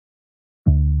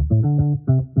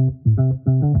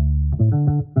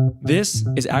This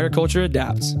is Agriculture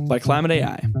Adapts by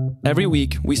ClimateAi. Every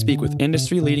week, we speak with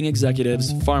industry-leading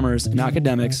executives, farmers, and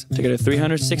academics to get a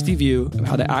 360 view of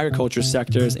how the agriculture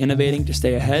sector is innovating to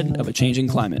stay ahead of a changing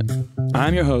climate.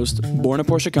 I'm your host, Borna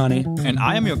Porshakani. And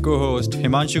I am your co-host,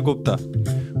 Himanshu Gupta.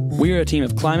 We are a team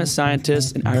of climate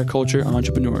scientists and agriculture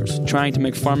entrepreneurs trying to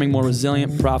make farming more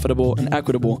resilient, profitable, and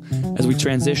equitable as we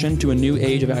transition to a new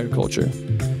age of agriculture.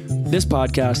 This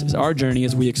podcast is our journey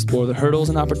as we explore the hurdles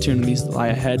and opportunities that lie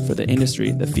ahead for the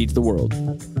industry that feeds the world.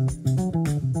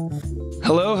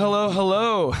 Hello, hello,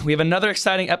 hello. We have another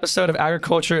exciting episode of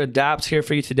Agriculture Adapts here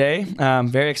for you today. I'm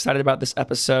very excited about this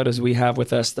episode as we have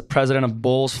with us the president of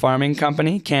Bulls Farming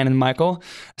Company, Cannon Michael,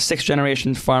 a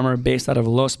sixth-generation farmer based out of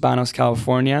Los Banos,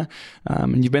 California.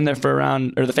 And you've been there for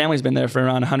around, or the family's been there for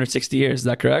around 160 years. Is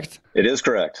that correct? It is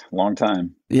correct. Long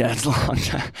time. Yeah, it's a long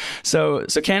time. So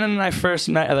Cannon and I first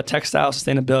met at a textile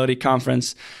sustainability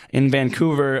conference in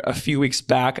Vancouver a few weeks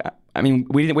back. I mean,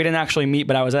 we didn't actually meet,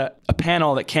 but I was at a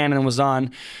panel that Cannon was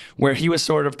on where he was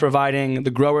sort of providing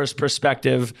the grower's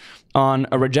perspective on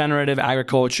a regenerative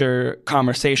agriculture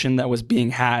conversation that was being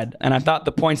had. And I thought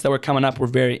the points that were coming up were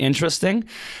very interesting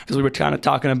because we were kind of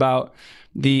talking about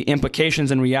the implications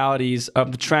and realities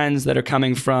of the trends that are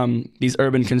coming from these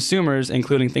urban consumers,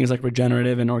 including things like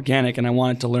regenerative and organic. And I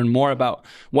wanted to learn more about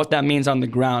what that means on the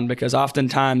ground, because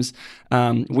oftentimes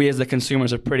we as the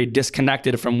consumers are pretty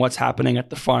disconnected from what's happening at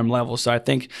the farm level. So I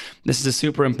think this is a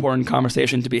super important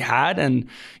conversation to be had. And,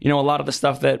 you know, a lot of the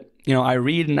stuff that, you know, I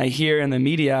read and I hear in the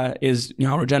media is, you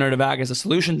know, regenerative ag is a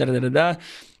solution,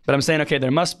 But I'm saying, okay,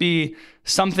 there must be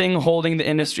something holding the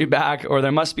industry back, or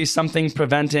there must be something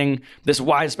preventing this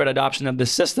widespread adoption of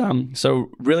this system. So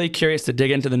really curious to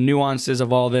dig into the nuances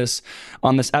of all this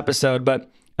on this episode.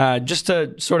 But just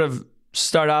to sort of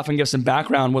start off and give some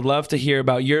background, would love to hear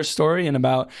about your story and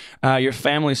about your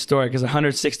family's story, because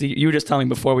 160, you were just telling me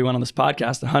before we went on this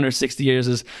podcast, 160 years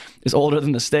is older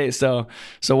than the state. So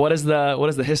what is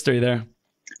the history there?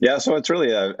 Yeah, so it's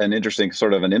really an interesting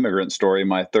sort of an immigrant story.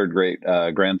 My third great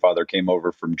grandfather came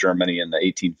over from Germany in the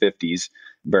 1850s,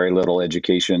 very little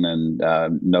education and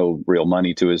no real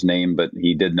money to his name, but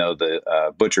he did know the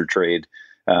butcher trade.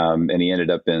 And he ended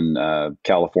up in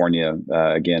California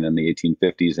again in the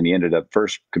 1850s. And he ended up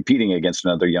first competing against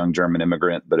another young German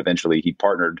immigrant, but eventually he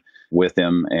partnered with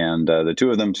him. And the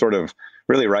two of them sort of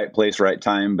really right place, right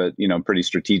time, but, you know, pretty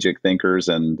strategic thinkers.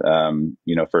 And,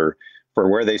 you know, for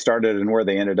where they started and where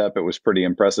they ended up, it was pretty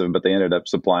impressive, but they ended up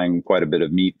supplying quite a bit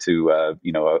of meat to,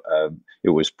 it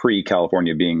was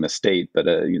pre-California being the state, but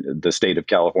the state of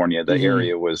California, the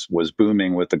area was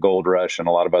booming with the gold rush and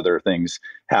a lot of other things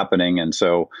happening. And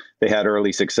so they had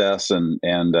early success and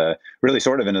really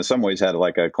sort of in some ways had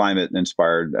like a climate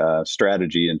inspired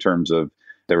strategy in terms of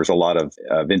there was a lot of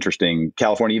interesting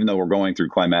California, even though we're going through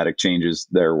climatic changes,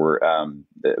 there were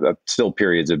still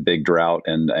periods of big drought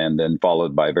and then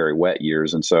followed by very wet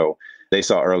years. And so they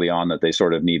saw early on that they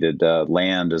sort of needed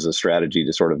land as a strategy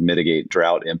to sort of mitigate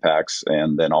drought impacts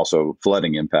and then also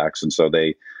flooding impacts. And so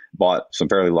they bought some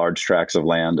fairly large tracts of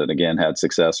land and again had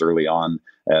success early on,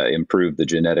 improved the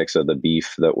genetics of the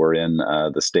beef that were in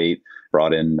the state,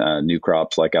 brought in new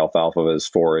crops like alfalfa as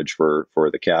forage for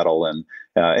the cattle. And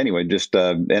anyway, just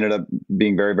ended up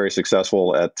being very, very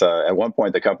successful. At one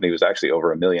point, the company was actually over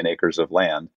 1 million acres of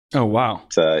land. Oh, wow.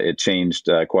 It changed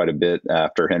quite a bit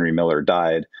after Henry Miller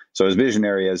died. So as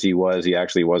visionary as he was, he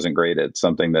actually wasn't great at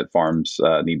something that farms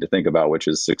need to think about, which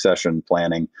is succession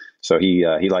planning. So he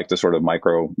liked to sort of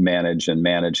micromanage and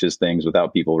manage his things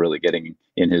without people really getting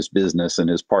in his business. And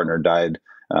his partner died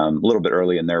a little bit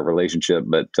early in their relationship,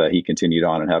 but he continued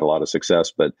on and had a lot of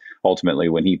success. But ultimately,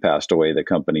 when he passed away, the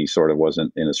company sort of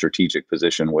wasn't in a strategic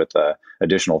position with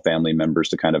additional family members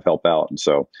to kind of help out. And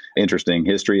so interesting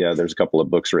history. There's a couple of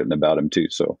books written about him too.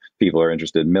 So people are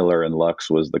interested. Miller and Lux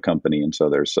was the company. And so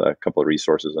there's a couple of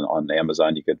resources on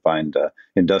Amazon. You could find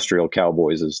Industrial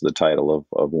Cowboys is the title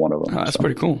of one of them. Oh, that's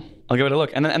pretty cool. I'll give it a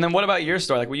look. And then what about your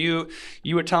story? Like you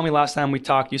were telling me last time we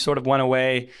talked, you sort of went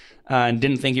away and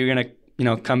didn't think you were going to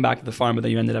come back to the farm, but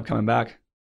then you ended up coming back.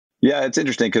 Yeah, it's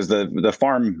interesting because the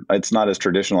farm, it's not as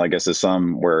traditional, I guess, as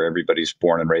some where everybody's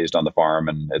born and raised on the farm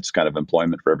and it's kind of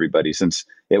employment for everybody, since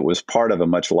it was part of a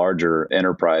much larger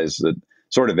enterprise that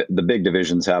sort of the big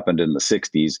divisions happened in the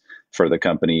 60s for the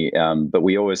company. But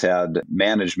we always had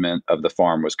management of the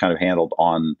farm was kind of handled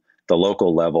on the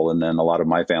local level. And then a lot of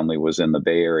my family was in the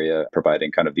Bay Area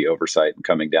providing kind of the oversight and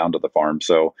coming down to the farm.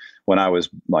 So when I was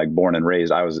like born and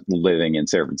raised, I was living in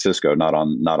San Francisco, not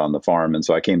on the farm. And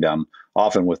so I came down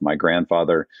often with my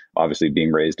grandfather, obviously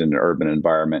being raised in an urban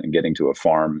environment and getting to a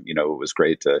farm, it was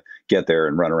great to get there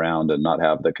and run around and not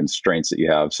have the constraints that you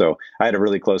have. So I had a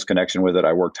really close connection with it.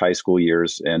 I worked high school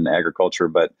years in agriculture,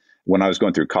 but when I was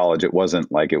going through college, it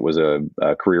wasn't like it was a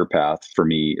career path for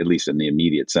me, at least in the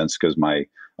immediate sense, because my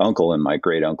uncle and my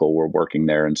great uncle were working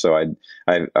there. And so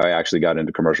I actually got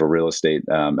into commercial real estate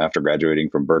after graduating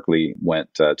from Berkeley,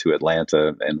 went to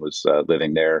Atlanta and was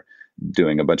living there,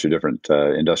 doing a bunch of different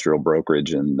industrial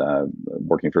brokerage and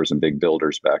working for some big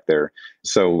builders back there.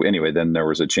 So anyway, then there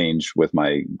was a change with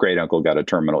my great uncle got a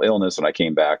terminal illness and I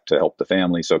came back to help the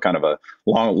family. So kind of a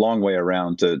long way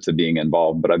around to being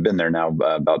involved, but I've been there now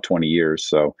about 20 years.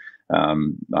 So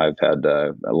I've had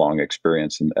a long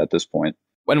experience at this point.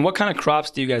 And what kind of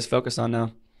crops do you guys focus on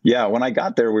now? Yeah, when I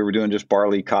got there, we were doing just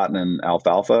barley, cotton, and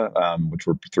alfalfa, which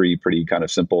were three pretty kind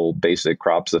of simple, basic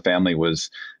crops. The family was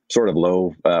sort of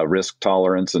low risk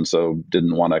tolerance, and so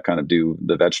didn't want to kind of do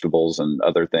the vegetables and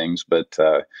other things. But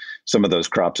some of those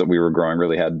crops that we were growing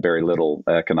really had very little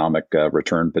economic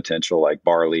return potential, like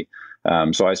barley.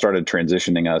 So I started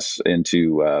transitioning us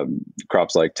into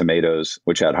crops like tomatoes,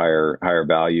 which had higher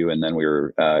value, and then we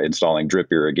were installing drip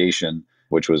irrigation,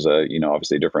 which was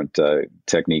obviously a different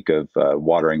technique of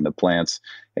watering the plants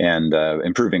and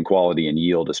improving quality and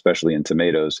yield, especially in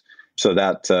tomatoes. So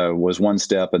that was one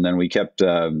step. And then we kept,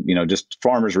 just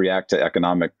farmers react to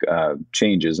economic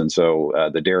changes. And so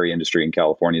the dairy industry in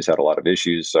California has had a lot of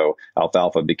issues. So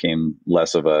alfalfa became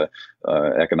less of a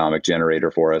economic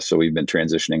generator for us. So we've been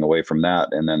transitioning away from that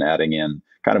and then adding in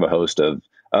kind of a host of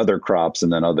other crops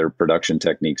and then other production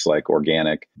techniques like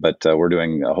organic. But we're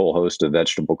doing a whole host of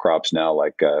vegetable crops now,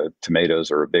 like tomatoes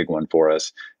are a big one for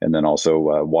us. And then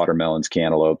also watermelons,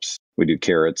 cantaloupes. We do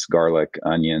carrots, garlic,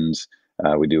 onions.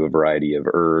 We do a variety of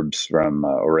herbs from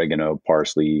oregano,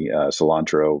 parsley,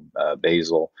 cilantro,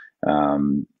 basil.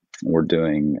 We're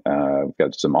doing, we've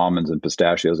got some almonds and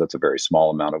pistachios. That's a very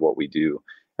small amount of what we do.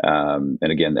 And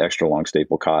again, the extra long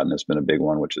staple cotton has been a big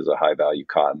one, which is a high value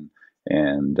cotton.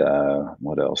 And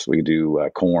what else? We do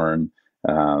corn,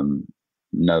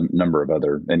 number of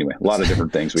other, anyway, a lot of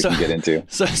different things we can get into.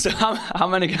 So how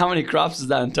many crops is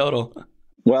that in total?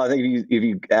 Well, I think if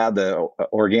you add the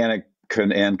organic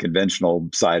and conventional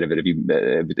side of it,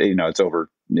 it's over,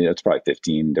 it's probably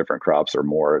 15 different crops or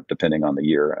more, depending on the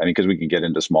year. I mean, because we can get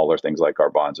into smaller things like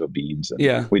garbanzo beans. And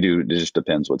yeah, we do. It just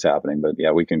depends what's happening. But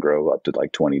yeah, we can grow up to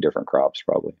like 20 different crops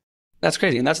probably. That's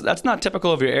crazy. And that's not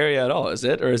typical of your area at all, is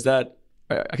it? Or is that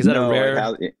no, a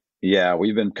rare? Yeah,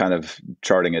 we've been kind of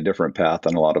charting a different path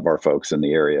than a lot of our folks in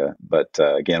the area. But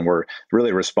again, we're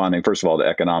really responding, first of all, to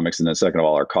economics. And then second of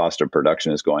all, our cost of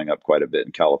production is going up quite a bit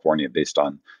in California based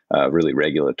on really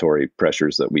regulatory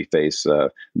pressures that we face,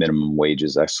 minimum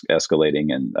wages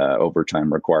escalating and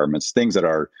overtime requirements, things that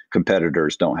our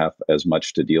competitors don't have as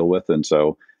much to deal with. And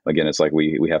so, again, it's like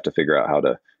we have to figure out how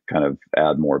to kind of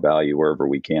add more value wherever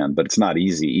we can. But it's not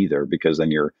easy either, because then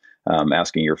you're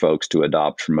asking your folks to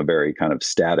adopt from a very kind of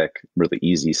static, really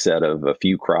easy set of a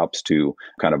few crops to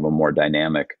kind of a more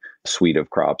dynamic suite of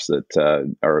crops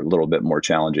that are a little bit more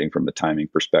challenging from a timing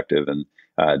perspective. And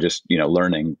just,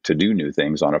 learning to do new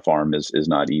things on a farm is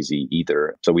not easy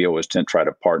either. So we always try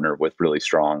to partner with really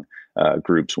strong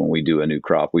groups when we do a new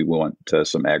crop. We want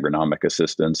some agronomic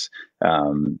assistance,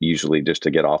 usually just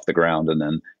to get off the ground. And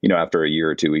then, after a year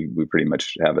or two, we pretty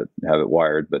much have it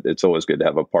wired. But it's always good to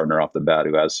have a partner off the bat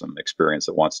who has some experience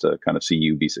that wants to kind of see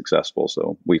you be successful.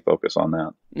 So we focus on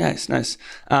that. Nice.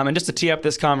 And just to tee up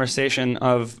this conversation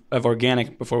of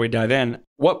organic before we dive in,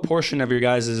 what portion of your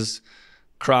guys'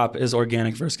 crop is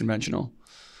organic versus conventional?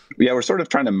 Yeah, we're sort of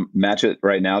trying to match it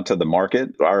right now to the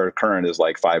market. Our current is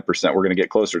like 5%. We're going to get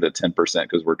closer to 10%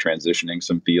 because we're transitioning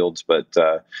some fields. But,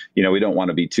 we don't want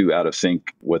to be too out of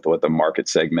sync with what the market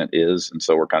segment is. And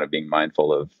so we're kind of being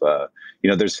mindful of,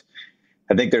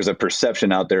 I think there's a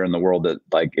perception out there in the world that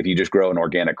like if you just grow an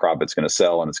organic crop, it's going to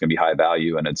sell and it's going to be high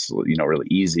value and it's really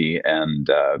easy. And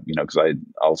because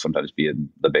I'll sometimes be in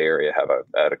the Bay Area,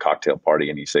 at a cocktail party,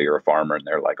 and you say you're a farmer, and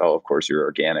they're like, "Oh, of course you're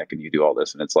organic and you do all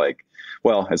this," and it's like,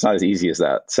 well, it's not as easy as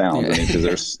that sounds. I mean,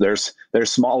 because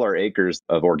there's smaller acres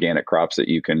of organic crops that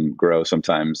you can grow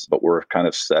sometimes, but we're kind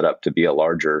of set up to be a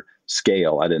larger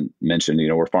scale. I didn't mention,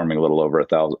 we're farming a little over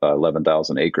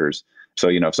 11,000 acres. So,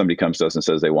 if somebody comes to us and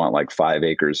says they want like 5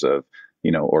 acres of,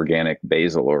 organic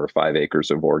basil or 5 acres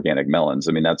of organic melons,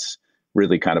 I mean, that's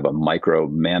really kind of a micro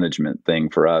management thing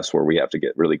for us where we have to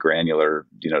get really granular,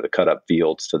 to cut up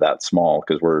fields to that small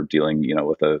because we're dealing,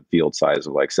 with a field size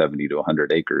of like 70 to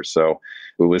 100 acres. So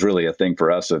it was really a thing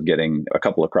for us of getting a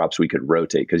couple of crops we could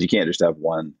rotate because you can't just have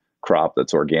one crop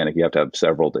that's organic. You have to have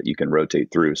several that you can rotate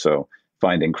through. So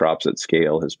finding crops at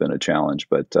scale has been a challenge.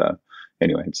 But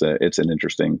anyway, it's an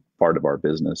interesting part of our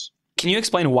business. Can you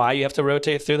explain why you have to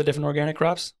rotate through the different organic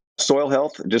crops? Soil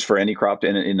health, just for any crop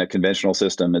in a conventional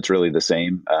system, it's really the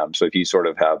same. So if you sort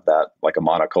of have that like a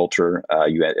monoculture,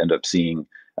 you end up seeing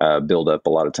build up a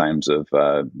lot of times of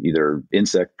either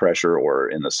insect pressure, or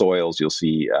in the soils, you'll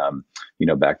see,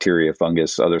 bacteria,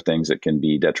 fungus, other things that can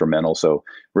be detrimental. So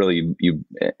really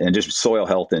and just soil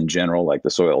health in general, like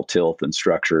the soil tilth and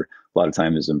structure, a lot of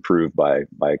time is improved by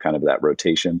kind of that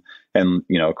rotation. And,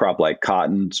 a crop like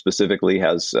cotton specifically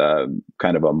has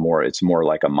kind of it's more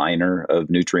like a miner of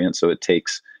nutrients. So it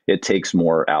takes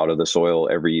more out of the soil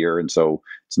every year. And so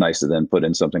it's nice to then put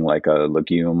in something like a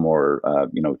legume or,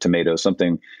 tomato,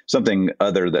 something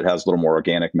other that has a little more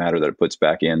organic matter that it puts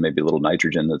back in, maybe a little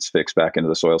nitrogen that's fixed back into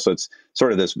the soil. So it's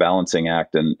sort of this balancing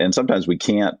act. And sometimes we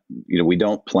can't, we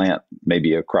don't plant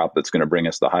maybe a crop that's going to bring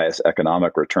us the highest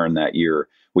economic return that year.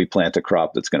 We plant a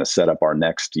crop that's going to set up our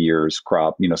next year's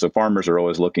crop. So farmers are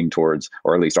always looking towards,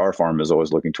 or at least our farm is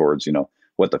always looking towards,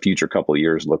 what the future couple of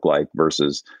years look like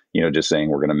versus, just saying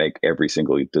we're going to make every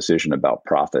single decision about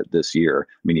profit this year.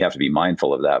 I mean, you have to be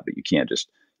mindful of that, but you can't just,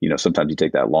 sometimes you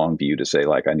take that long view to say,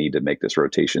 like, I need to make this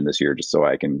rotation this year just so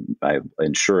I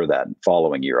ensure that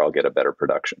following year I'll get a better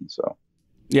production. So,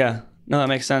 yeah, no, that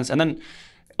makes sense. And then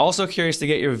also curious to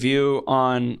get your view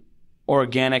on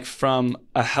organic from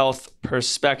a health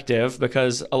perspective,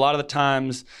 because a lot of the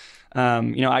times,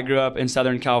 I grew up in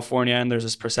Southern California, and there's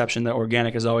this perception that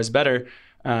organic is always better.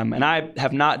 And I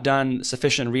have not done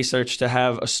sufficient research to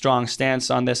have a strong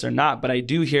stance on this or not, but I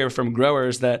do hear from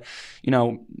growers that,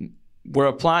 we're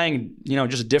applying,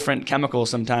 just different chemicals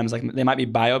sometimes. Like, they might be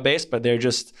bio-based, but they're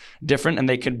just different, and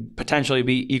they could potentially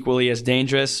be equally as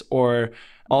dangerous. Or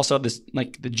also this,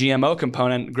 like the GMO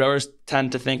component, growers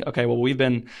tend to think, okay, well, we've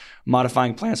been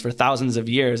modifying plants for thousands of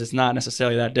years. It's not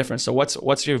necessarily that different. So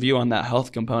what's your view on that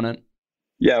health component?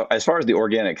 Yeah, as far as the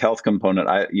organic health component,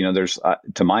 there's,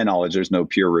 to my knowledge, there's no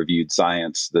peer-reviewed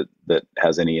science that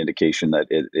has any indication that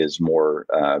it is more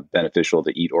beneficial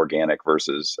to eat organic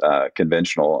versus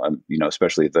conventional.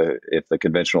 Especially if the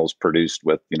conventional is produced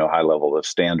with high level of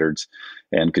standards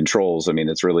and controls. I mean,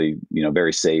 it's really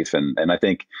very safe, and I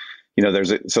think.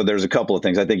 There's a couple of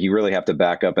things. I think you really have to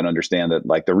back up and understand that,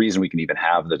 like, the reason we can even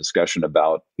have the discussion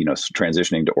about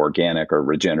transitioning to organic or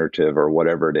regenerative or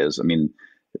whatever it is. I mean,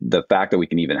 the fact that we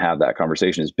can even have that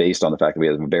conversation is based on the fact that we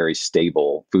have a very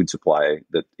stable food supply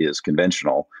that is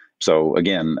conventional. So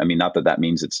again, I mean, not that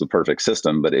means it's the perfect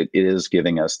system, but it is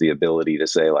giving us the ability to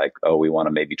say, like, oh, we want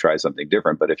to maybe try something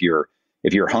different. But if you're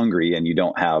hungry and you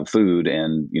don't have food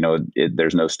and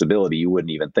there's no stability, you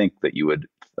wouldn't even think that you would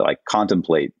like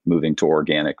contemplate moving to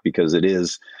organic, because it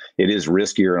is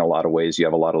riskier in a lot of ways. You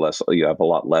have a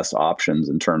lot less options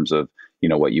in terms of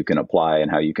what you can apply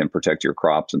and how you can protect your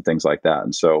crops and things like that.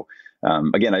 And so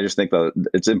again, I just think that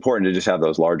it's important to just have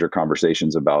those larger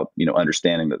conversations about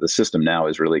understanding that the system now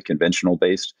is really conventional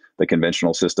based. The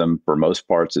conventional system for most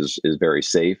parts is very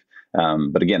safe.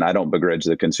 But again, I don't begrudge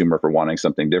the consumer for wanting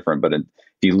something different. But if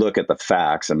you look at the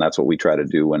facts, and that's what we try to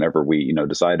do whenever we,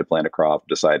 decide to plant a crop,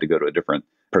 decide to go to a different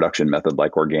production method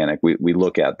like organic, we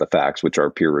look at the facts, which are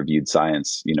peer-reviewed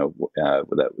science,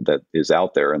 that is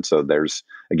out there. And so there's,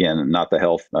 again, not the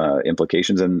health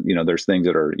implications. And, there's things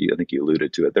that are, I think you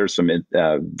alluded to it. There's some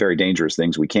very dangerous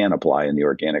things we can apply in the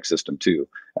organic system too.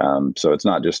 So it's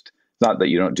not that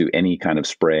you don't do any kind of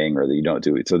spraying or that you don't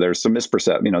do it. So there's some there's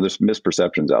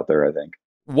misperceptions out there, I think.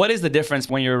 What is the difference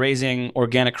when you're raising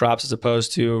organic crops as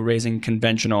opposed to raising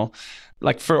conventional?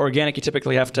 Like, for organic, you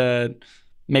typically have to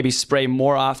maybe spray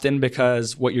more often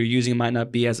because what you're using might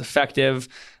not be as effective.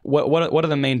 What are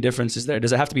the main differences there?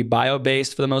 Does it have to be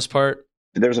bio-based for the most part?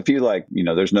 There's a few, like,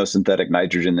 there's no synthetic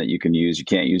nitrogen that you can use. You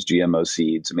can't use GMO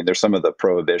seeds. I mean, there's some of the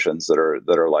prohibitions that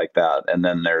are like that. And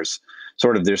then there's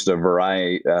sort of just a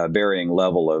varying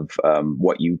level of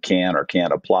what you can or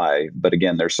can't apply. But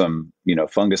again, there's some,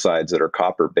 fungicides that are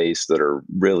copper based that are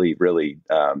really, really,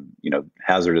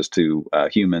 hazardous to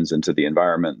humans and to the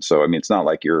environment. So, I mean, it's not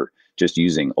like you're just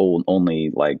using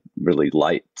only like really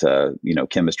light,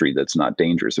 chemistry that's not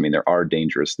dangerous. I mean, there are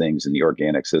dangerous things in the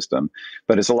organic system,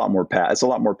 but it's a lot more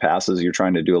passes. You're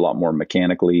trying to do a lot more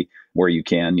mechanically where you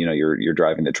can. You're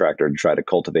driving the tractor to try to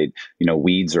cultivate.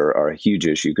 Weeds are a huge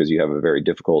issue because you have a very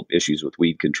difficult issues with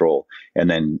weed control, and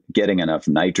then getting enough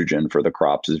nitrogen for the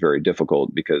crops is very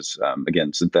difficult because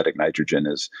again, synthetic nitrogen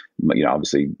is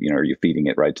obviously you're feeding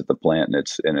it right to the plant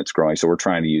and it's growing. So we're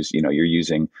trying to use you're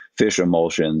using fish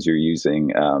emulsions, you're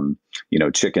using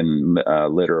chicken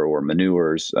litter or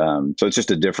manures. So it's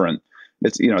just a different.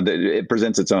 It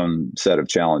presents its own set of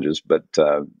challenges, but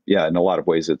in a lot of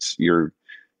ways, you're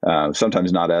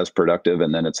sometimes not as productive,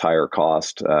 and then it's higher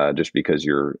cost just because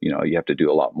you have to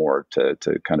do a lot more to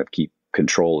kind of keep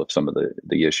control of some of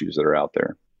the issues that are out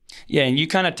there. Yeah, and you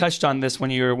kind of touched on this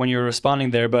when you were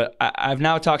responding there, but I've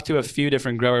now talked to a few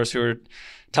different growers who are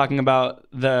talking about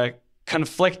the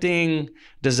conflicting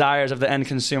desires of the end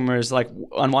consumers, like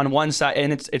on one side,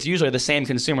 and it's usually the same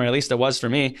consumer, at least it was for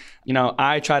me.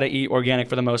 I try to eat organic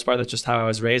for the most part. That's just how I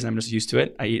was raised, and I'm just used to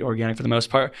it. I eat organic for the most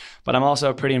part, but I'm also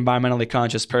a pretty environmentally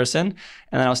conscious person.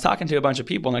 And then I was talking to a bunch of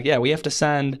people, and like, yeah, we have to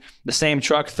send the same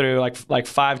truck through like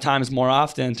 5 times more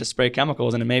often to spray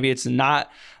chemicals, and maybe it's not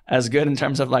as good in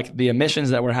terms of like the emissions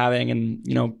that we're having.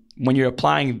 And when you're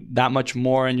applying that much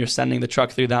more and you're sending the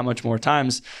truck through that much more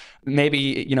times,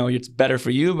 maybe it's better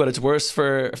for you, but it's worse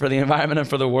for the environment and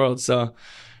for the world. So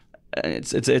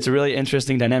it's a really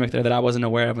interesting dynamic there that I wasn't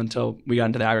aware of until we got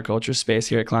into the agriculture space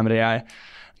here at ClimateAi.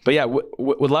 But yeah,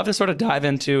 would love to sort of dive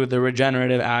into the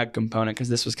regenerative ag component, because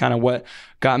this was kind of what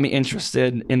got me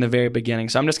interested in the very beginning.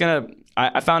 So I'm just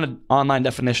I found an online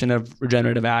definition of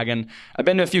regenerative ag, and I've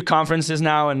been to a few conferences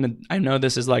now, and I know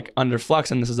this is like under flux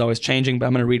and this is always changing, but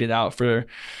I'm going to read it out for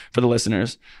the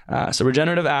listeners. So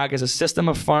regenerative ag is a system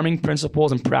of farming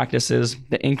principles and practices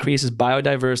that increases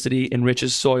biodiversity,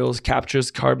 enriches soils, captures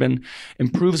carbon,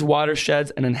 improves watersheds,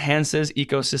 and enhances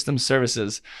ecosystem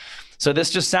services. So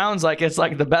this just sounds like it's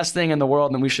like the best thing in the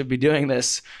world, and we should be doing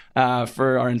this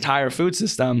for our entire food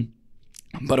system.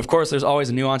 But of course, there's always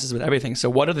nuances with everything. So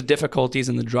what are the difficulties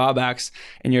and the drawbacks,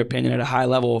 in your opinion, at a high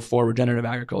level for regenerative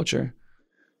agriculture?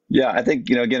 Yeah, I think,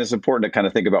 again, it's important to kind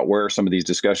of think about where some of these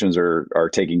discussions are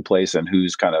taking place and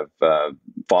who's kind of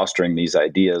fostering these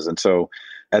ideas. And so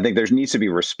I think there needs to be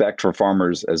respect for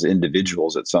farmers as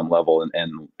individuals at some level,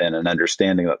 and an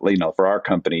understanding that, for our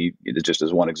company, just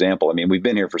as one example, I mean, we've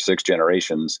been here for 6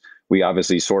 generations. We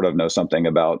obviously sort of know something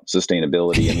about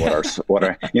sustainability and what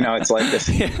our it's like this,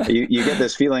 you get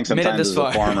this feeling sometimes as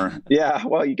a farmer. Yeah,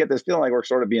 well, you get this feeling like we're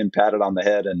sort of being patted on the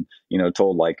head and,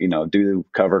 told like, do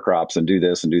cover crops and do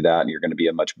this and do that, and you're going to be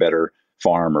a much better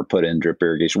farm, or put in drip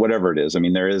irrigation, whatever it is. I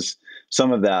mean, there is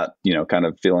some of that, kind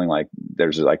of feeling like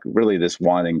there's like really this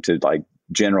wanting to like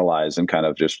generalize and kind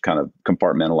of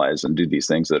compartmentalize and do these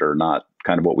things that are not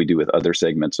kind of what we do with other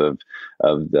segments of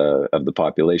the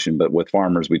population. But with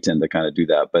farmers, we tend to kind of do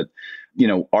that. But,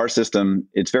 our system,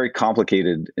 it's very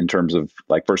complicated in terms of,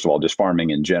 like, first of all, just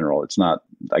farming in general.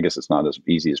 I guess it's not as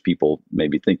easy as people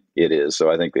maybe think it is.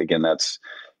 So I think, again, that's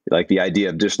like the idea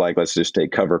of just like, let's just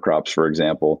take cover crops, for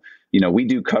example. We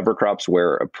do cover crops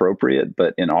where appropriate,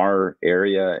 but in our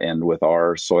area and with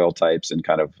our soil types, and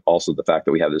kind of also the fact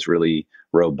that we have this really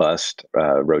robust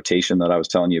rotation that I was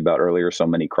telling you about earlier, so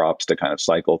many crops to kind of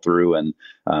cycle through and,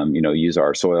 use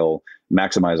our soil,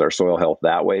 maximize our soil health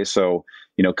that way. So,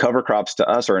 cover crops to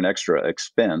us are an extra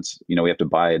expense. We have to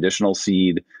buy additional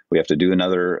seed. We have to do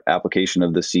another application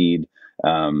of the seed.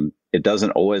 It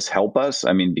doesn't always help us.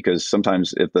 I mean, because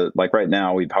sometimes like right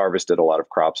now, we've harvested a lot of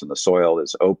crops and the soil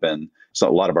is open. So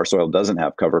a lot of our soil doesn't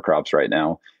have cover crops right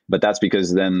now, but that's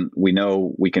because then we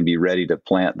know we can be ready to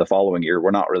plant the following year.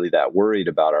 We're not really that worried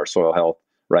about our soil health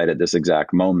right at this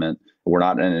exact moment. We're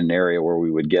not in an area where we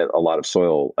would get a lot of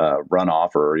soil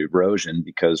runoff or erosion,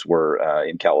 because we're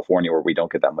in California where we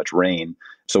don't get that much rain.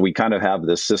 So we kind of have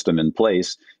this system in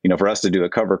place. For us to do a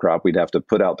cover crop, we'd have to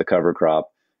put out the cover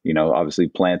crop, obviously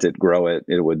plant it, grow it.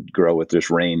 It would grow with just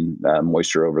rain,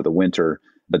 moisture over the winter.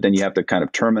 But then you have to kind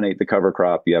of terminate the cover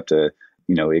crop. You have to,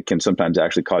 it can sometimes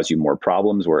actually cause you more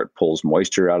problems where it pulls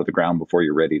moisture out of the ground before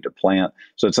you're ready to plant.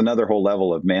 So it's another whole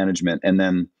level of management. And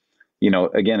then,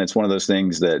 again, it's one of those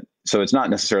things so it's not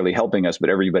necessarily helping us,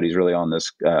 but everybody's really on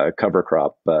this cover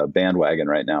crop bandwagon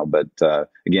right now. But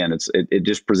again, it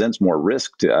just presents more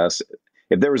risk to us.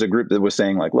 If there was a group that was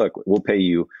saying like, look, we'll pay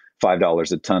you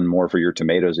 $5 a ton more for your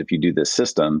tomatoes if you do this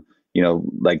system,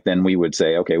 then we would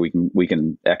say, okay, we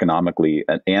can economically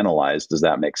analyze, does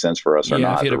that make sense for us or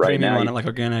not? If you had a right premium now, on it, like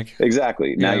organic.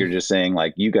 Exactly. Now you're just saying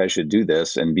like, you guys should do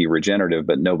this and be regenerative,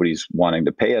 but nobody's wanting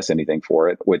to pay us anything for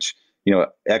it, which,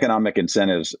 economic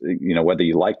incentives, whether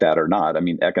you like that or not, I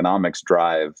mean, economics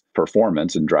drive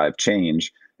performance and drive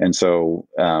change. And so,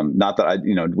 not that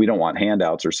we don't want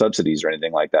handouts or subsidies or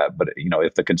anything like that, but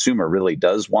if the consumer really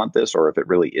does want this, or if it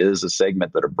really is a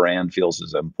segment that a brand feels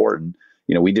is important,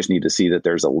 we just need to see that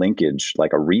there's a linkage,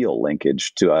 like a real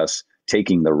linkage to us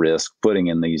taking the risk, putting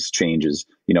in these changes.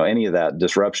 Any of that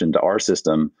disruption to our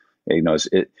system,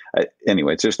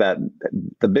 anyway, it's just that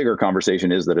the bigger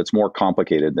conversation is that it's more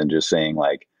complicated than just saying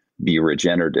like be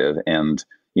regenerative. And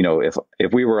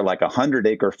if we were like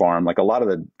 100-acre farm, like a lot of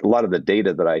the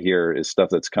data that I hear is stuff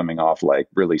that's coming off like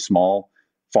really small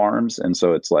farms. And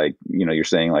so it's like, you're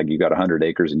saying like you've got 100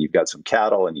 acres and you've got some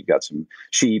cattle and you've got some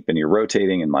sheep and you're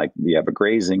rotating and like you have a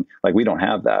grazing. Like we don't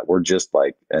have that. We're just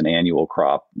like an annual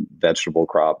crop, vegetable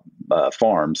crop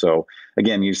farm. So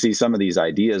again, you see some of these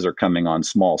ideas are coming on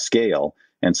small scale.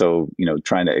 And so,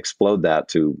 trying to explode that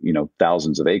to,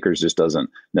 thousands of acres just doesn't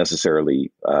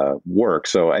necessarily work.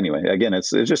 So anyway, again, it's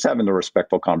just having the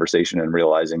respectful conversation and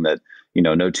realizing that,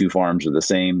 no two farms are the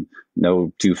same.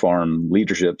 No two farm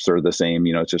leaderships are the same.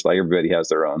 It's just like everybody has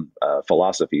their own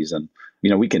philosophies and,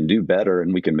 we can do better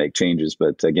and we can make changes.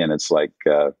 But again, it's like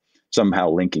somehow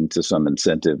linking to some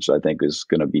incentives, I think is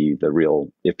going to be the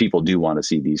real, if people do want to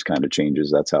see these kind of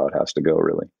changes, that's how it has to go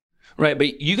really. Right,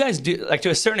 but you guys do, like to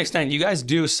a certain extent, you guys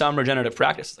do some regenerative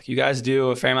practice. Like you guys do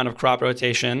a fair amount of crop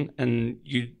rotation, and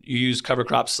you use cover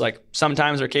crops like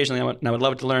sometimes or occasionally. And I would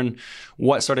love to learn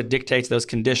what sort of dictates those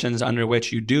conditions under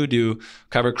which you do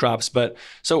cover crops. But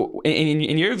so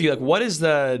in your view, like what is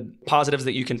the positives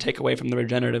that you can take away from the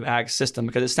regenerative ag system?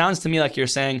 Because it sounds to me like you're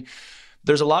saying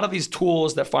there's a lot of these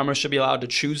tools that farmers should be allowed to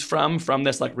choose from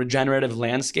this like regenerative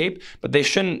landscape, but they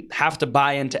shouldn't have to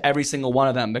buy into every single one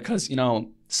of them because,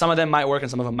 some of them might work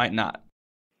and some of them might not.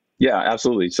 Yeah,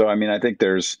 absolutely. So, I think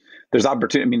there's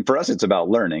opportunity. For us, it's about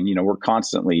learning. We're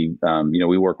constantly,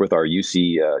 we work with our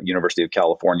UC, University of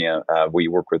California. We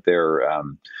work with their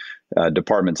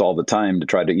departments all the time to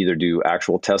try to either do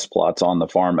actual test plots on the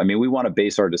farm. We want to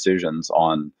base our decisions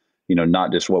on,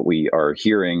 not just what we are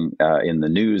hearing in the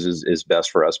news is best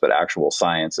for us, but actual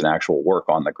science and actual work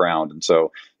on the ground. And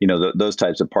so, those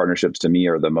types of partnerships to me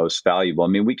are the most valuable.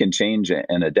 We can change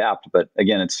and adapt, but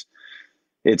again,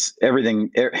 it's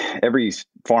everything. Every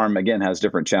farm again has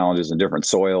different challenges and different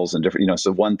soils and different,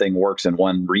 so one thing works in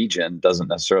one region doesn't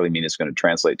necessarily mean it's going to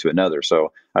translate to another.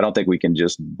 So I don't think we can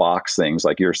just box things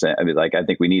like you're saying. I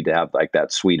think we need to have like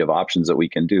that suite of options that we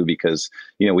can do because,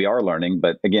 we are learning,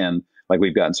 but again, like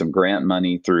we've gotten some grant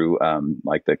money through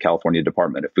like the California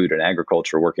Department of Food and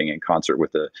Agriculture working in concert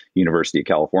with the University of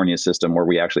California system where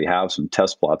we actually have some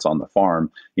test plots on the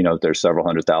farm. There's several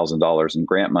 $100,000 in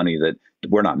grant money that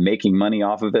we're not making money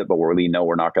off of it, but we know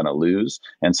we're not going to lose.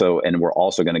 And we're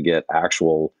also going to get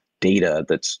actual data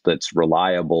that's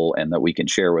reliable and that we can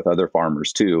share with other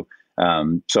farmers too.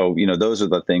 So, those are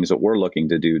the things that we're looking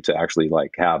to do to actually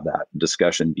like have that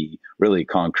discussion be really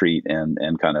concrete and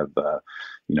kind of,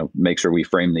 make sure we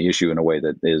frame the issue in a way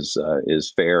that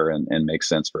is fair and makes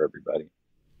sense for everybody.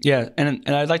 Yeah. And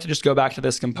I'd like to just go back to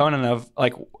this component of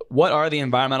like, what are the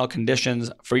environmental conditions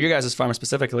for you guys as farmers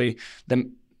specifically that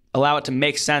allow it to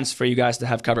make sense for you guys to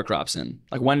have cover crops in?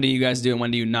 Like when do you guys do and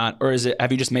when do you not? Or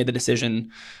have you just made the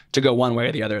decision to go one way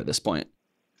or the other at this point?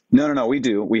 No, we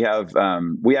do. We have,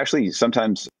 we actually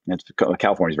sometimes,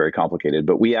 California is very complicated,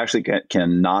 but we actually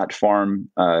cannot farm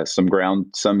some ground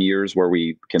some years where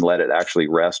we can let it actually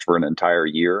rest for an entire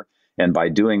year. And by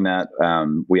doing that,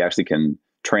 we actually can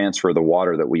transfer the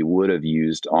water that we would have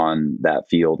used on that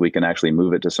field. We can actually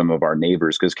move it to some of our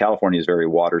neighbors because California is very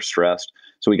water stressed.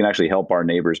 So we can actually help our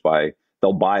neighbors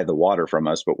they'll buy the water from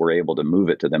us, but we're able to move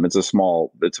it to them. It's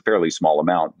a fairly small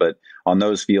amount, but on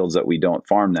those fields that we don't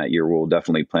farm that year, we'll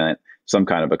definitely plant some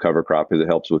kind of a cover crop because it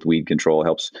helps with weed control,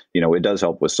 it does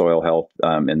help with soil health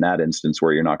in that instance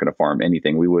where you're not going to farm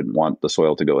anything. We wouldn't want the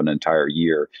soil to go an entire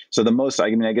year. So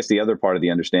I guess the other part of the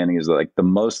understanding is that like the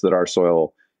most that our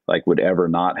soil like would ever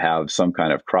not have some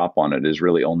kind of crop on it is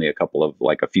really only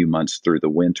a few months through the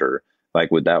winter.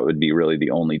 That would be really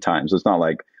the only time. So it's not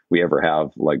like we ever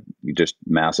have like just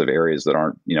massive areas that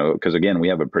aren't, because again, we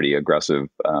have a pretty aggressive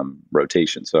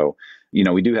rotation. So,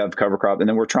 we do have cover crop. And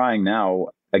then we're trying now,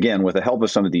 again, with the help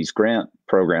of some of these grant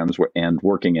programs and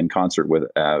working in concert with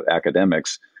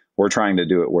academics, we're trying to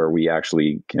do it where we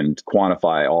actually can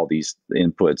quantify all these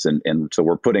inputs. And so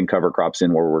we're putting cover crops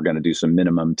in where we're going to do some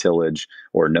minimum tillage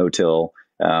or no-till.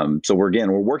 So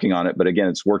we're working on it, but again,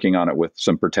 it's working on it with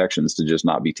some protections to just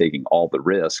not be taking all the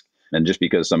risk. And just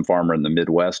because some farmer in the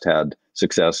Midwest had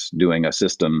success doing a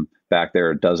system back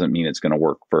there, it doesn't mean it's going to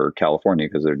work for California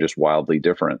because they're just wildly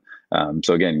different.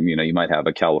 So again, you might have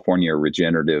a California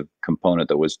regenerative component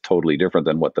that was totally different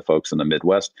than what the folks in the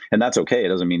Midwest, and that's okay. It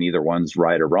doesn't mean either one's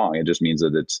right or wrong. It just means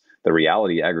that it's the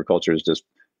reality. Agriculture is just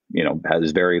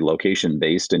is very location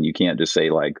based, and you can't just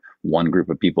say like one group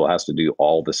of people has to do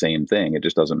all the same thing. It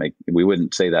just doesn't we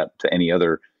wouldn't say that to any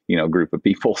other, group of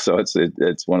people. So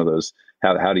it's one of those,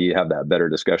 how do you have that better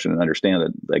discussion and understand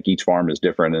that like each farm is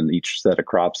different and each set of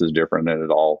crops is different and it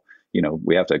all,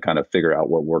 we have to kind of figure out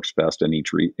what works best in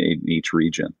each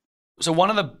region. So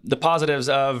one of the positives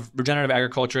of regenerative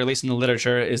agriculture, at least in the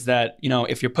literature, is that,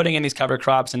 if you're putting in these cover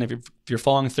crops and if you're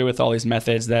following through with all these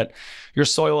methods, that your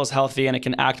soil is healthy and it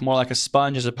can act more like a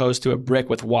sponge as opposed to a brick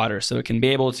with water. So it can be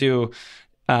able to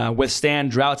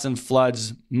withstand droughts and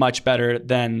floods much better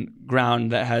than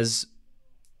ground that has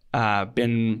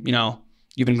been,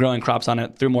 you've been growing crops on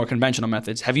it through more conventional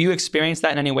methods. Have you experienced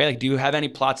that in any way? Like, do you have any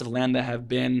plots of land that have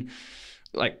been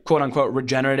like quote unquote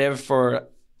regenerative for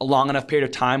a long enough period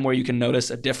of time where you can notice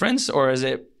a difference, or has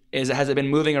it been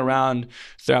moving around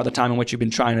throughout the time in which you've been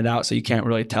trying it out, so you can't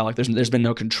really tell? Like, there's been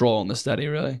no control in the study,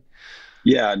 really.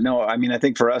 Yeah, no, I mean, I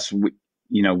think for us,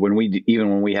 when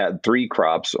we had 3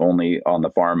 crops only on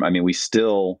the farm, I mean, we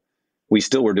still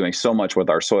were doing so much with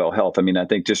our soil health. I mean, I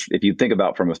think just if you think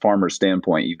about from a farmer's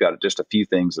standpoint, you've got just a few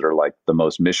things that are like the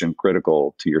most mission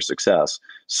critical to your success.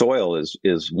 Soil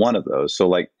is one of those. So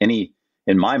like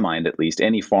in my mind, at least,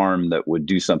 any farm that would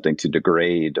do something to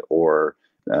degrade or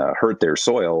hurt their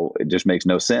soil, it just makes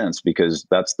no sense, because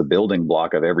that's the building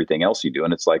block of everything else you do.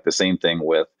 And it's like the same thing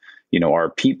with,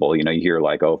 our people. You hear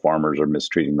like, oh, farmers are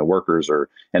mistreating the workers,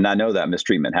 and I know that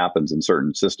mistreatment happens in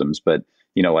certain systems, but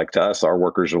like to us, our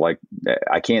workers are like,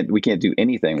 we can't do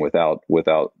anything without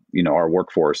our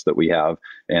workforce that we have.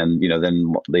 And,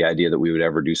 then the idea that we would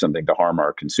ever do something to harm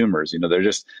our consumers,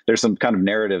 there's some kind of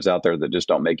narratives out there that just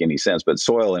don't make any sense. But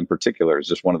soil in particular is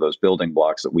just one of those building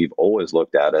blocks that we've always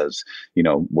looked at as,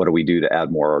 what do we do to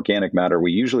add more organic matter?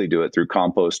 We usually do it through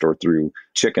compost or through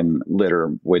chicken litter,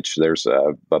 which there's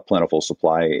a plentiful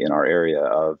supply in our area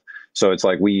of. So it's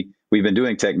like we've been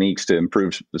doing techniques to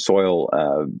improve the soil,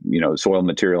 soil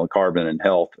material and carbon and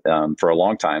health for a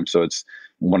long time. So it's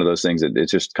one of those things that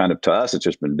it's just kind of, to us, it's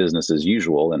just been business as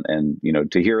usual. And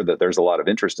to hear that there's a lot of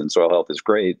interest in soil health is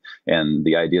great. And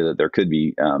the idea that there could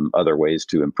be other ways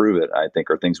to improve it, I think,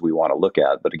 are things we want to look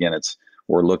at. But again,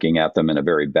 we're looking at them in a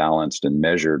very balanced and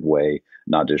measured way,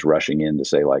 not just rushing in to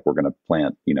say like we're going to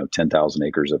plant 10,000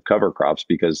 acres of cover crops,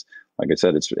 because like I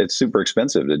said, it's super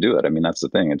expensive to do it. I mean, that's the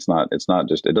thing. It's not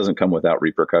just, it doesn't come without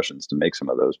repercussions to make some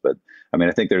of those. But I mean,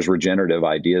 I think there's regenerative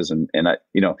ideas, and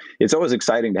it's always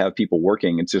exciting to have people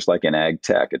working. It's just like in ag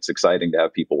tech. It's exciting to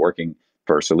have people working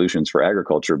for solutions for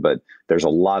agriculture, but there's a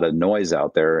lot of noise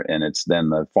out there, and it's then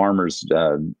the farmers,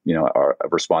 our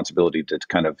responsibility to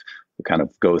kind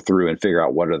of go through and figure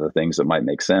out what are the things that might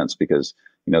make sense, because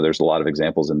there's a lot of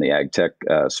examples in the ag tech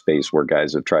space where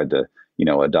guys have tried to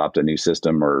adopt a new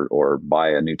system or buy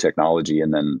a new technology,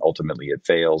 and then ultimately it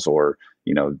fails, or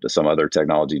some other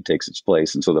technology takes its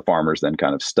place, and so the farmer's then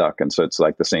kind of stuck. And so it's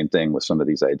like the same thing with some of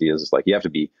these ideas. It's like you have to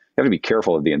be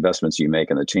careful of the investments you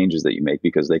make and the changes that you make,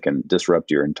 because they can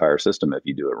disrupt your entire system if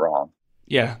you do it wrong.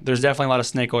 Yeah, there's definitely a lot of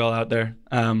snake oil out there.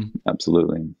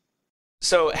 Absolutely.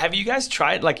 So have you guys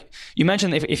tried, like you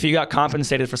mentioned, if you got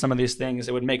compensated for some of these things,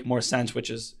 it would make more sense, which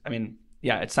is, I mean,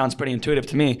 yeah, it sounds pretty intuitive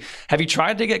to me. Have you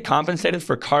tried to get compensated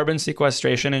for carbon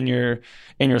sequestration in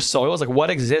your soils? Like, what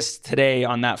exists today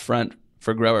on that front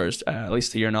for growers, at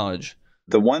least to your knowledge?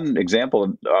 The one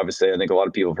example, obviously, I think a lot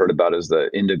of people have heard about is the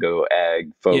indigo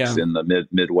ag folks in the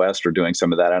Midwest are doing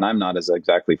some of that. And I'm not as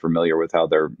exactly familiar with how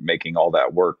they're making all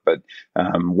that work, but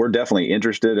we're definitely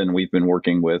interested. And we've been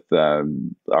working with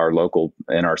our local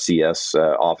NRCS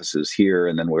offices here.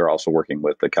 And then we're also working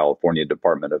with the California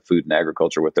Department of Food and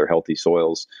Agriculture with their Healthy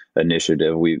Soils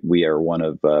initiative. We are one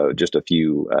of just a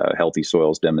few healthy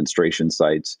soils demonstration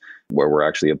sites where we're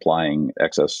actually applying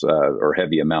excess or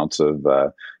heavy amounts of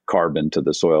carbon to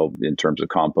the soil in terms of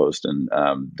compost, and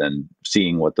then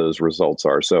seeing what those results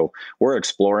are. So we're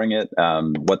exploring it.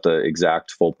 What the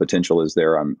exact full potential is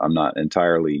there, I'm not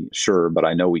entirely sure, but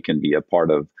I know we can be a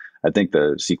part of, I think,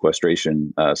 the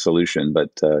sequestration solution.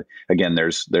 But again,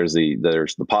 there's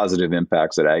the positive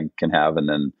impacts that ag can have, and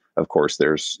then of course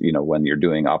there's when you're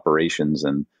doing operations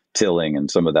and tilling and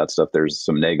some of that stuff, there's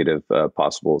some negative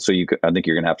possible. So I think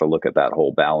you're going to have to look at that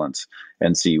whole balance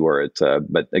and see where it.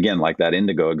 But again, like that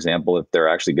indigo example, if they're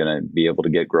actually going to be able to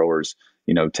get growers,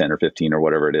 10 or 15 or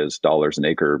whatever it is, dollars an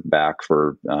acre back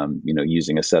for,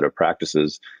 using a set of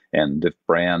practices, and if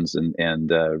brands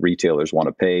and retailers want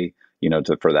to pay,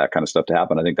 for that kind of stuff to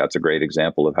happen, I think that's a great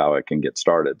example of how it can get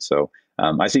started. So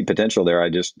I see potential there. I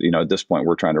just, at this point,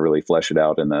 we're trying to really flesh it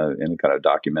out and kind of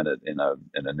document it in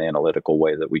an analytical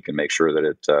way that we can make sure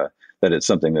that it's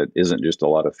something that isn't just a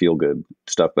lot of feel good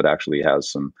stuff, but actually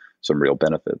has some real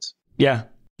benefits. Yeah.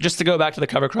 Just to go back to the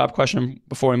cover crop question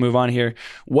before we move on here,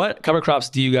 what cover crops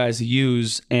do you guys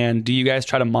use, and do you guys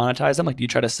try to monetize them? Like, do you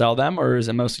try to sell them, or is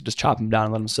it mostly just chop them down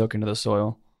and let them soak into the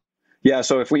soil? Yeah,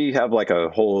 so if we have like a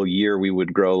whole year, we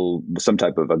would grow some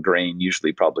type of a grain,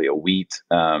 usually probably a wheat.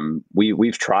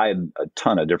 We've tried a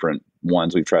ton of different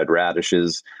ones. We've tried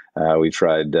radishes, we've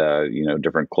tried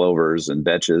different clovers and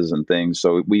vetches and things.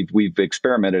 So we've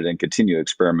experimented and continue to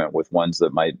experiment with ones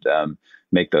that might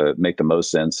make the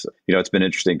most sense. It's been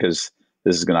interesting because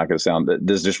this is not going to sound.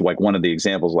 This is just like one of the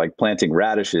examples. Like planting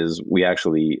radishes, we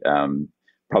actually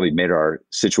probably made our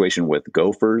situation with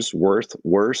gophers worse, which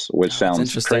Oh, that's sounds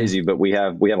interesting. crazy, but we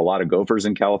have a lot of gophers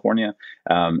in California,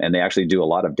 and they actually do a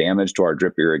lot of damage to our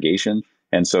drip irrigation.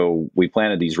 And so we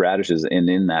planted these radishes, and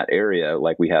in that area,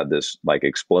 like we had this like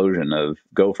explosion of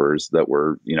gophers that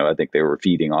were, I think they were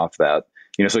feeding off that.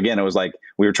 So again, it was like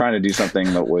we were trying to do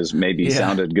something that was maybe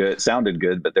Yeah. sounded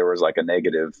good, but there was like a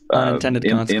negative Unintended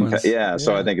impact. consequence. Yeah.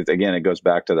 So I Yeah. think it goes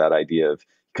back to that idea of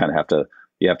kind of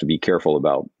you have to be careful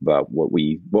about what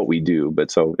we do. But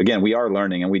so again, we are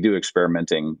learning and we do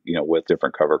experimenting, with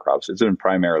different cover crops. It's been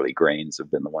primarily grains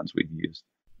have been the ones we've used.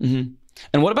 Mm-hmm.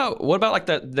 And what about like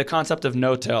the concept of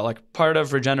no-till? Like part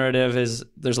of regenerative is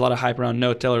there's a lot of hype around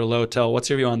no-till or low-till.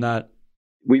 What's your view on that?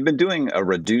 We've been doing a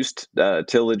reduced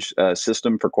tillage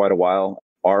system for quite a while.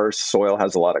 Our soil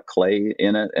has a lot of clay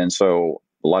in it, and so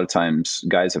a lot of times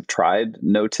guys have tried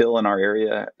no-till in our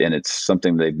area, and it's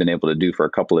something they've been able to do for a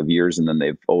couple of years, and then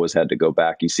they've always had to go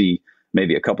back. You see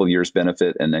maybe a couple of years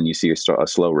benefit, and then you see a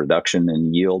slow reduction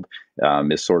in yield.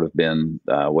 It's sort of been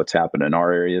what's happened in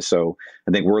our area. So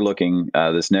I think we're looking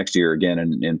this next year again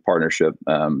in partnership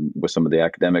with some of the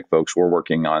academic folks. We're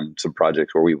working on some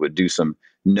projects where we would do some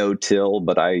no-till,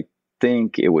 but I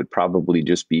think it would probably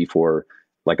just be for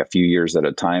like a few years at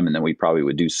a time, and then we probably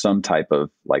would do some type of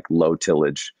like low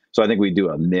tillage. So I think we do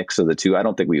a mix of the two. I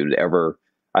don't think we would ever.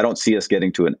 I don't see us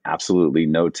getting to an absolutely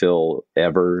no-till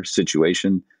ever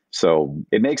situation. So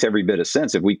it makes every bit of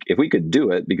sense if we could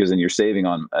do it, because then you're saving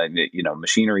on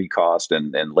machinery cost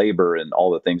and labor and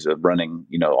all the things of running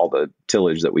all the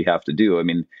tillage that we have to do. I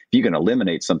mean, if you can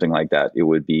eliminate something like that, it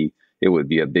would be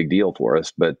a big deal for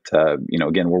us. But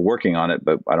again, we're working on it,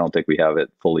 but I don't think we have it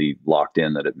fully locked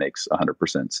in that it makes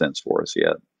 100% sense for us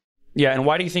yet. Yeah, and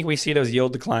why do you think we see those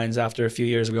yield declines after a few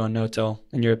years of going no-till,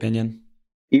 in your opinion?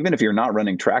 Even if you're not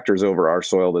running tractors over our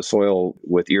soil, the soil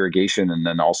with irrigation and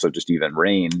then also just even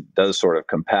rain does sort of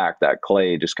compact. That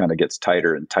clay just kind of gets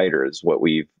tighter and tighter is what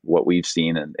we've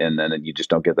seen, and then you just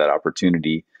don't get that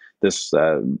opportunity.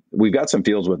 We've got some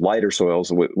fields with lighter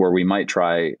soils where we might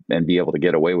try and be able to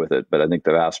get away with it, but I think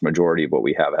the vast majority of what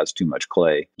we have has too much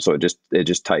clay, so it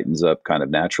just tightens up kind of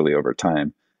naturally over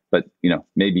time. But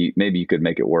maybe you could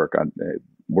make it work.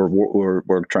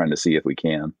 We're trying to see if we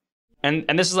can.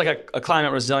 And this is like a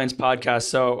climate resilience podcast,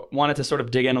 so wanted to sort of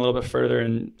dig in a little bit further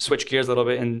and switch gears a little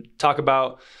bit and talk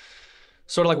about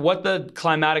sort of like what the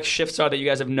climatic shifts are that you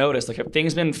guys have noticed. Like, have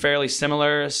things been fairly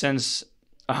similar since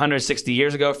 160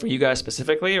 years ago for you guys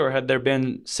specifically, or had there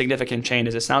been significant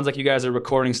changes? It sounds like you guys are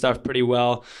recording stuff pretty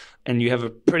well, and you have a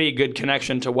pretty good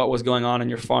connection to what was going on in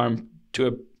your farm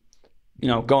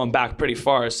going back pretty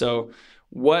far. So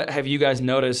what have you guys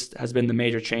noticed has been the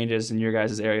major changes in your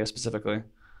guys' area specifically?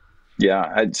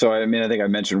 Yeah. So, I mean, I think I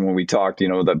mentioned when we talked,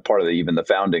 that part of even the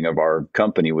founding of our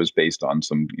company was based on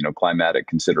some, climatic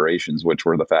considerations, which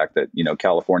were the fact that,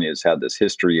 California has had this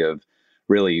history of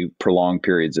really prolonged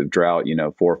periods of drought,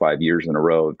 4 or 5 years in a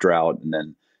row of drought. And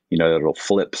then, it'll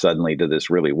flip suddenly to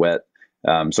this really wet.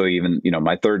 So even,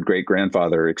 my third great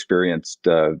grandfather experienced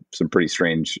some pretty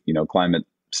strange, climate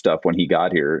stuff when he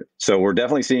got here. So we're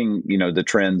definitely seeing, the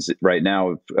trends right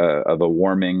now of a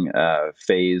warming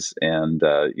phase. And,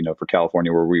 for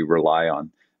California, where we rely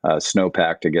on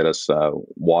snowpack to get us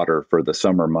water for the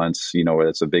summer months,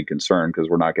 it's a big concern because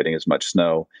we're not getting as much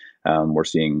snow. We're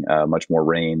seeing much more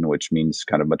rain, which means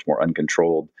kind of much more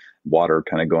uncontrolled water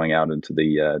kind of going out into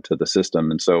the system.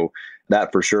 And so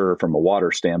that for sure from a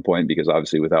water standpoint, because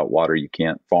obviously without water, you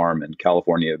can't farm. And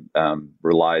California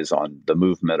relies on the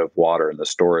movement of water and the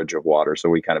storage of water. So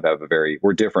we kind of have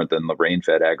we're different than the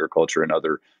rain-fed agriculture in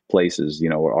other places.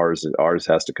 Ours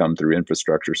has to come through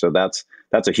infrastructure. So that's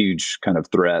a huge kind of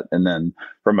threat. And then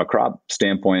from a crop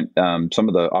standpoint, some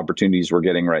of the opportunities we're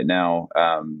getting right now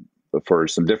for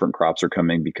some different crops are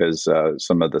coming because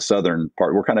some of the southern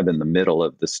part, we're kind of in the middle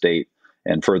of the state,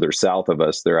 and further south of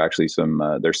us, there are actually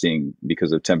they're seeing,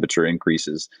 because of temperature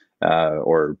increases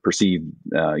or perceived,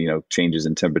 changes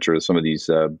in temperature. Some of these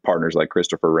partners like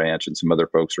Christopher Ranch and some other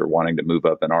folks are wanting to move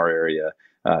up in our area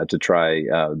to try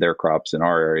their crops in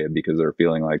our area because they're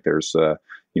feeling like there's,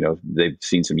 they've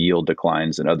seen some yield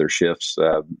declines and other shifts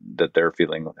that they're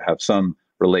feeling have some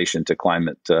relation to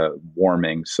climate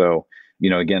warming. So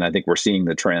again, I think we're seeing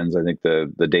the trends. I think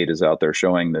the data's out there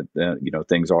showing that,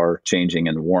 things are changing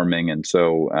and warming. And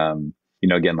so,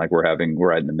 again, like we're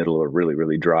right in the middle of a really,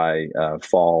 really dry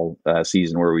fall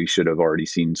season where we should have already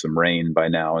seen some rain by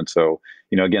now. And so,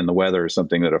 again, the weather is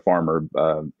something that a farmer,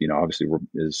 obviously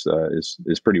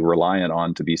is pretty reliant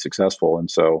on to be successful. And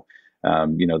so,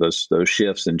 those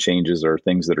shifts and changes are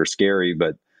things that are scary,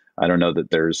 but I don't know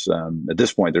that there's, at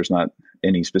this point, there's not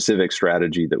any specific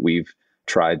strategy that we've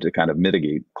tried to kind of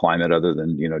mitigate climate other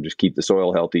than, just keep the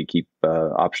soil healthy, keep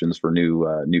options for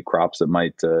new crops that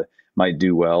might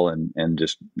do well, and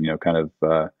just, kind of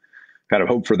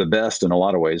hope for the best in a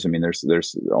lot of ways. I mean,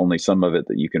 there's only some of it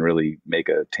that you can really make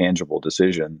a tangible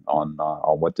decision on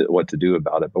what to do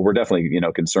about it. But we're definitely,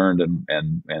 concerned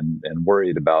and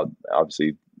worried about,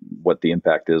 obviously, what the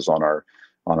impact is on our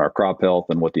crop health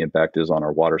and what the impact is on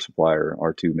our water supply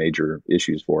are two major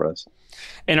issues for us.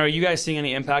 And are you guys seeing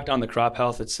any impact on the crop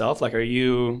health itself? Like, are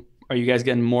you guys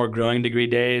getting more growing degree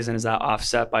days, and is that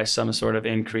offset by some sort of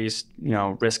increased,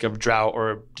 risk of drought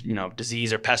or,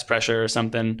 disease or pest pressure or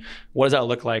something? What does that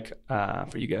look like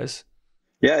for you guys?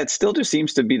 Yeah, it still just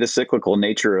seems to be the cyclical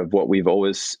nature of what we've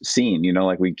always seen.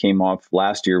 Like we came off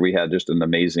last year, we had just an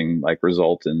amazing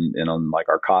result in on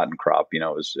our cotton crop.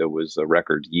 It was a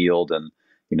record yield, and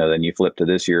then you flip to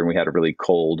this year and we had a really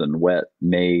cold and wet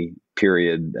May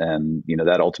period. And,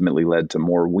 that ultimately led to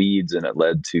more weeds, and it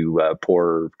led to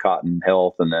poor cotton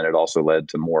health. And then it also led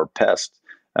to more pest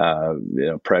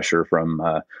pressure from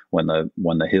when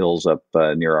the hills up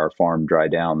near our farm dry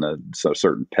down, so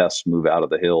certain pests move out of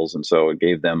the hills. And so it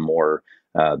gave them more,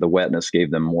 the wetness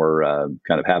gave them more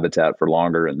kind of habitat for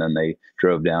longer. And then they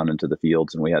drove down into the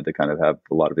fields, and we had to kind of have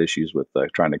a lot of issues with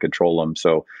trying to control them.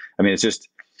 So, I mean,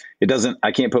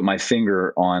 I can't put my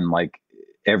finger on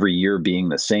every year being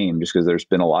the same, just because there's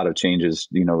been a lot of changes.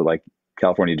 Like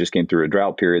California just came through a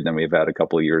drought period. Then we've had a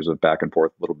couple of years of back and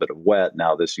forth, a little bit of wet.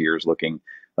 Now this year is looking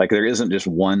like there isn't just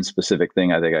one specific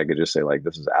thing. I think I could just say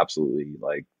this is absolutely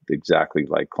exactly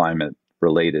climate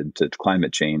related to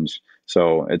climate change.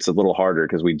 So it's a little harder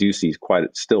because we do see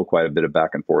still quite a bit of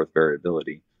back and forth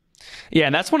variability. Yeah,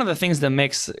 and that's one of the things that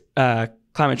makes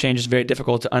climate change is very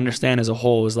difficult to understand as a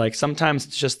whole. Is sometimes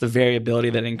it's just the variability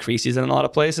that increases in a lot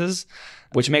of places,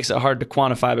 which makes it hard to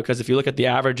quantify, because if you look at the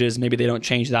averages, maybe they don't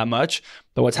change that much.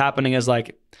 But what's happening is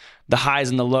the highs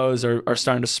and the lows are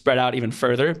starting to spread out even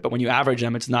further. But when you average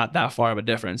them, it's not that far of a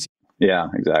difference. Yeah,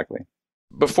 exactly.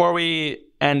 Before we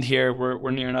end here,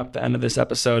 we're nearing up the end of this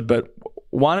episode, but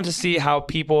wanted to see how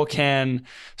people can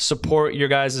support your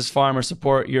guys' farm or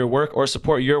support your work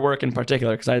in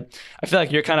particular. Because I feel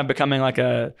like you're kind of becoming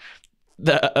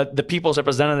the people's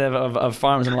representative of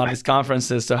farms in a lot of these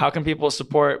conferences. So how can people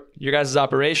support your guys'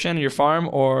 operation, your farm,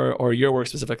 or your work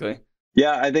specifically?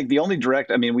 Yeah, I think the only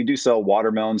we do sell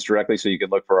watermelons directly, so you can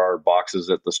look for our boxes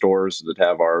at the stores that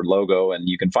have our logo, and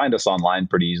you can find us online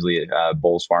pretty easily at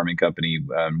Bowles Farming Company.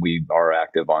 We are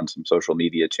active on some social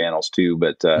media channels too,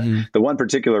 but the one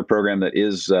particular program that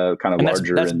is kind of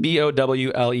larger. That's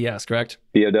BOWLES, correct?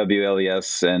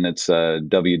 BOWLES, and it's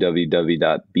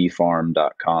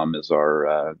www.bfarm.com is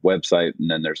our website,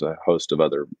 and then there's a host of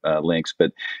other links.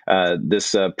 But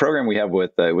this program we have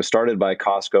it was started by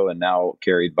Costco and now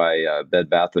carried by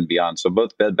Bed Bath & Beyond. So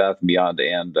both Bed Bath & Beyond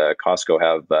and Costco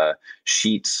have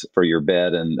sheets for your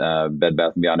bed, and Bed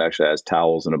Bath & Beyond actually has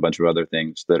towels and a bunch of other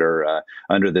things that are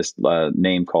under this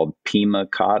name called Pima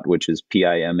Cot, which is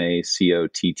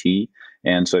PIMACOTT.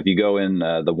 And so if you go in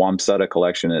the Wamsutta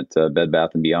collection at Bed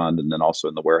Bath & Beyond, and then also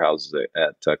in the warehouses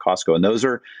at Costco, and those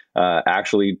are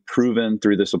actually proven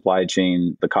through the supply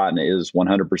chain. The cotton is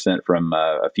 100% from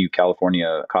a few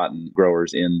California cotton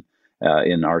growers in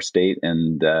our state.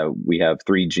 And we have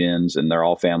 3 gins, and they're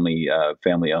all family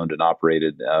owned and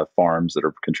operated farms that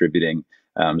are contributing.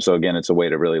 So again, it's a way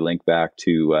to really link back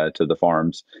to the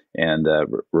farms and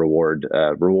reward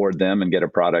them and get a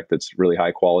product that's really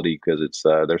high quality, because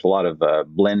there's a lot of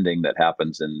blending that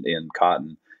happens in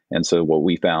cotton. And so what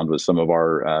we found was some of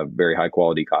our very high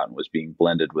quality cotton was being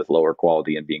blended with lower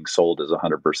quality and being sold as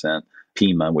 100%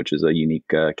 Pima, which is a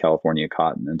unique California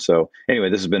cotton. And so anyway,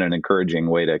 this has been an encouraging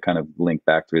way to kind of link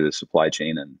back through the supply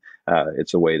chain. And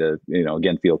it's a way to,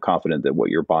 again, feel confident that what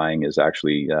you're buying is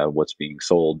actually what's being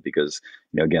sold, because,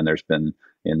 again, there's been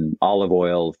in olive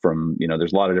oil from,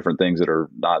 there's a lot of different things that are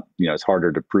not, it's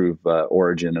harder to prove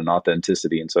origin and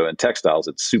authenticity. And so in textiles,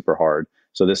 it's super hard.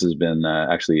 So this has been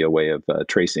actually a way of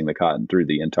tracing the cotton through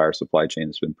the entire supply chain.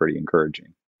 It's been pretty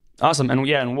encouraging. Awesome. And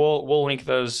we'll link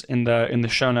those in the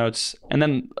show notes. And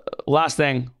then last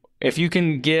thing, if you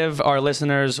can give our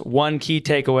listeners one key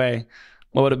takeaway,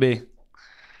 what would it be?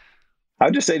 I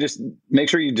would just say, just make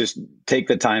sure you just take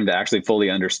the time to actually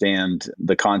fully understand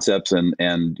the concepts and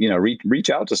reach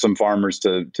out to some farmers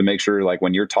to make sure, like,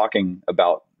 when you're talking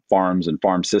about farms and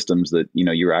farm systems, that,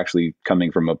 you're actually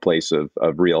coming from a place of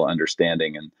real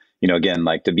understanding. And, again,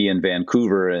 like, to be in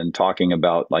Vancouver and talking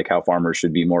about like how farmers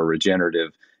should be more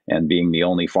regenerative and being the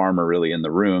only farmer really in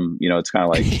the room, it's kind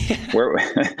of like,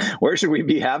 where should we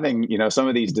be having, some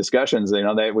of these discussions,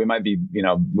 that we might be,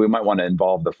 we might want to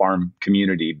involve the farm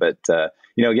community. But,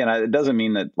 again, it doesn't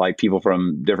mean that, like, people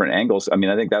from different angles. I mean,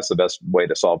 I think that's the best way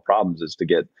to solve problems, is to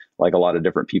get like a lot of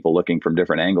different people looking from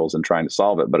different angles and trying to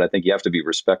solve it. But I think you have to be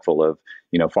respectful of,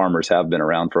 farmers have been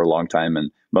around for a long time,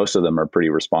 and most of them are pretty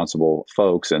responsible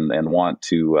folks and want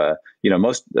to,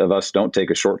 most of us don't take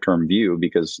a short-term view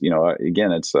because,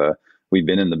 again, it's, we've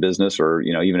been in the business, or,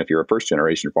 even if you're a first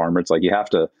generation farmer, it's like, you have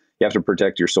to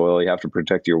protect your soil. You have to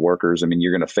protect your workers. I mean,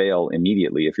 you're going to fail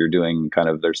immediately if you're doing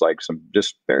there's like some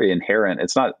just very inherent,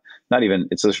 it's not even,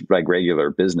 it's just like regular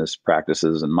business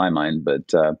practices in my mind.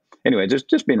 But anyway,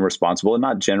 just being responsible and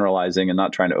not generalizing and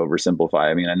not trying to oversimplify.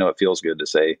 I mean, I know it feels good to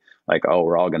say like, oh,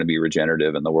 we're all going to be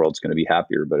regenerative and the world's going to be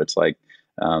happier, but it's like,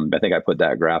 I think I put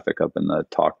that graphic up in the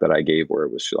talk that I gave, where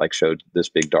it was like, showed this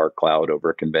big dark cloud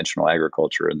over conventional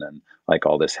agriculture, and then like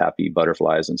all this happy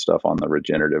butterflies and stuff on the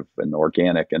regenerative and the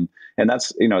organic. And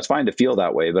that's, it's fine to feel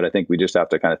that way, but I think we just have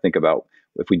to kind of think about,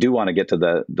 if we do want to get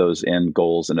to those end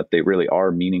goals, and if they really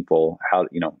are meaningful, how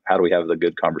do we have the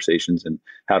good conversations, and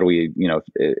how do we,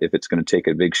 if it's going to take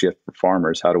a big shift for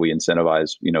farmers, how do we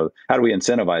incentivize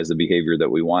the behavior that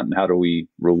we want, and how do we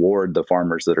reward the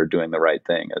farmers that are doing the right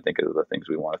thing? I think are the things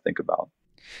we want to think about.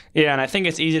 Yeah, and I think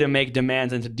it's easy to make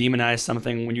demands and to demonize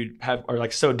something when you are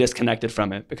like so disconnected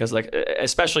from it, because like,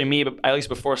 especially me, but at least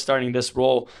before starting this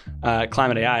role,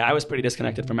 ClimateAi, I was pretty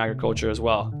disconnected from agriculture as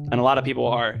well. And a lot of people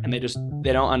are, and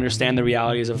they don't understand the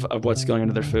realities of what's going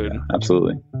into their food.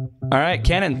 Absolutely. All right,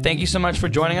 Cannon, thank you so much for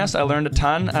joining us. I learned a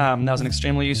ton. That was an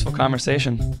extremely useful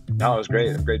conversation. No, it was great.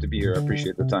 It's great to be here. I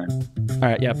appreciate the time. All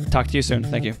right, yeah, talk to you soon.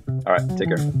 Thank you. All right, take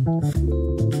care.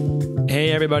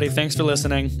 Hey everybody, thanks for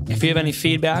listening. If you have any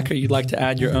feedback, or you'd like to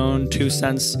add your own 2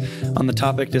 cents on the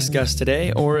topic discussed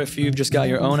today, or if you've just got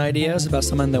your own ideas about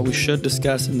something that we should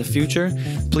discuss in the future,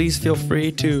 please feel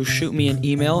free to shoot me an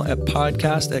email at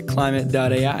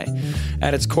podcast@climateai.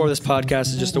 At its core, this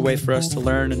podcast is just a way for us to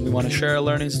learn, and we want to share our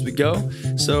learnings as we go.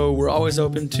 So we're always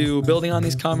open to building on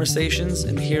these conversations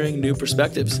and hearing new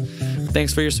perspectives.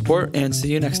 Thanks for your support, and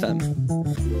see you next time.